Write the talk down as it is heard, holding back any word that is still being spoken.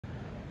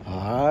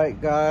Alright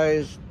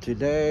guys,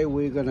 today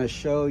we're gonna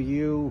show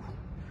you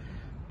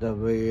the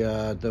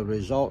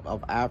result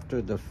of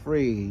after the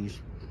freeze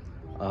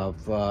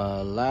of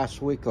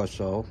last week or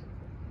so.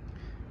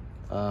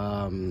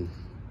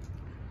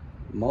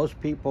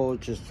 Most people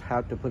just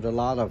have to put a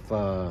lot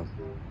of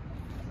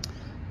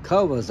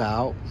covers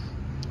out,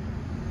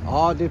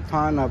 all different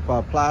kind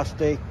of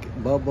plastic,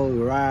 bubble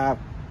wrap,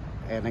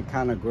 and a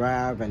kind of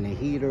grab, and the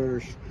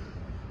heaters.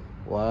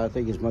 Well, I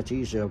think it's much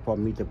easier for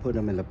me to put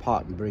them in the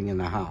pot and bring in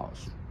the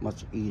house.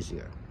 Much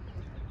easier.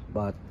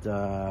 But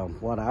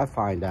what I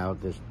find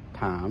out this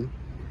time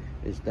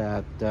is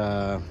that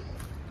the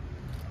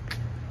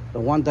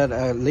one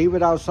that leave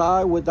it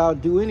outside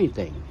without do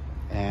anything,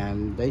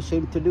 and they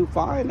seem to do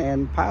fine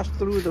and pass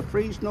through the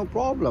freeze no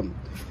problem.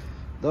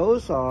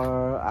 Those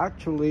are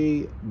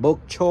actually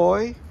bok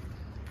choy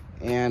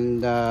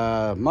and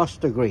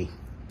mustard green.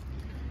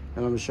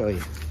 And let me show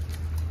you.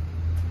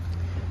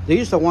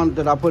 These are the ones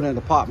that I put in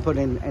the pot and put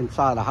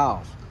inside the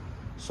house.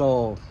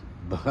 So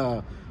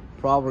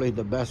probably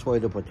the best way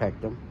to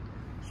protect them.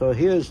 So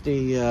here's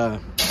the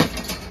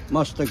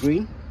mustard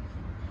green.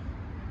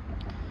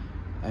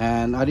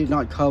 And I did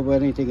not cover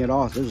anything at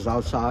all. This is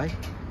outside,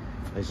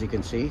 as you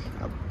can see.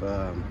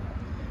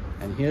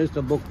 And here's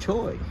the bok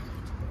choy.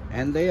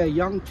 And they are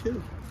young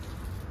too.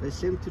 They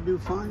seem to do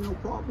fine, no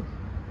problem.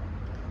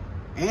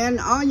 And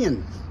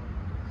onions.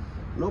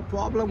 No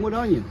problem with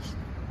onions.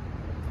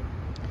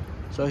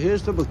 So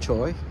here's the bok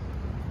choy.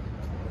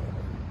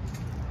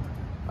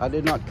 I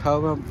did not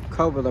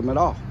cover them at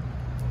all.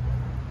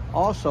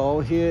 Also,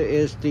 here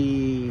is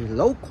the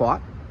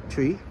loquat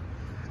tree.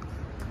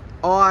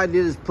 All I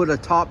did is put a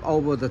top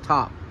over the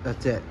top.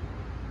 That's it.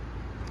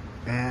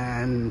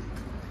 And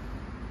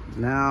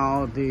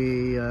now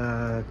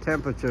the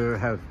temperature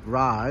has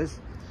rise.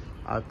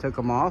 I took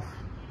them off,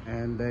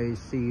 and they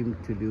seem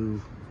to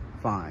do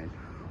fine.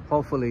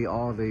 Hopefully,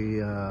 all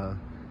the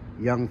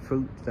young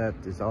fruit that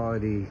is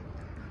already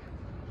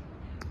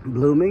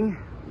blooming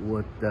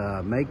would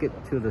make it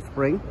to the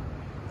spring.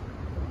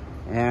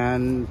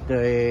 And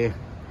the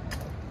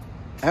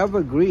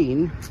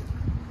evergreen,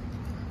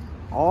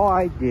 all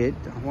I did,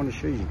 I want to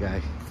show you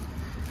guys,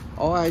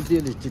 all I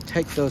did is to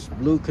take those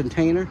blue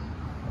container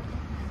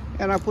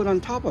and I put on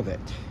top of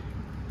it,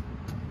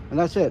 and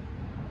that's it.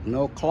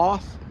 No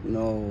cloth,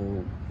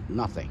 no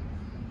nothing,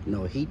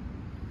 no heat.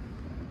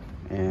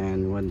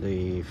 And when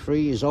the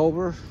freeze is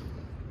over,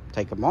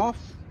 take them off.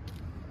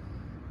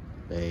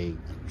 They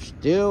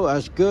still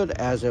as good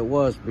as it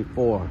was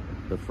before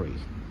the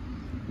freeze.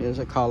 Here's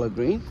a collard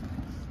green.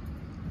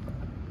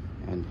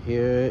 And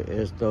here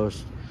is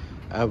those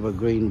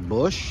evergreen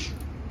bush.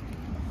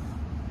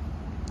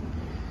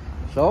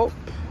 So,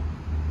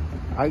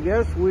 I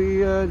guess we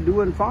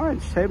doing fine.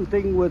 Same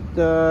thing with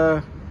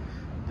the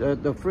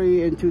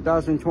freeze in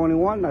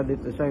 2021. I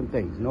did the same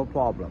thing, no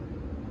problem.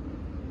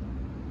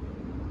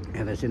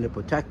 And it's in the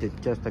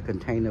protected, just a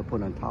container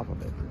put on top of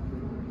it.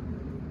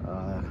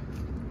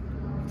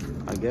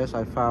 I guess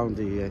I found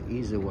the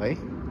easy way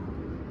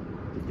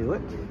to do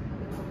it.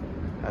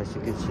 As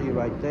you can see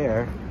right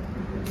there,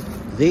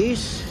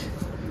 these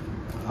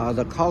are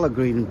the collard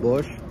green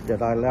bush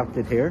that I left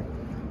it here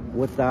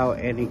without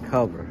any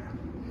cover.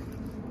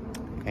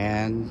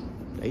 And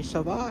they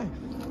survive.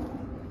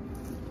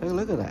 Take a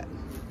look at that.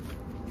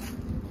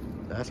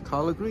 That's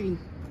collard green.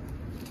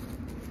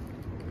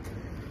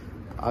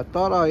 I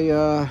thought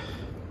I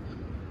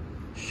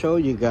show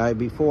you guys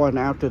before and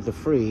after the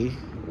freeze,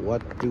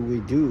 what do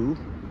we do,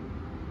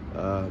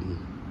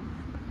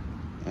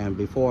 and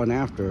before and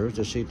after,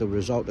 to see the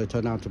result they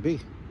turn out to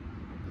be.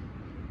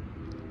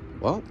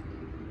 Well,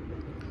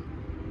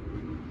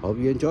 hope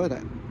you enjoy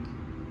that.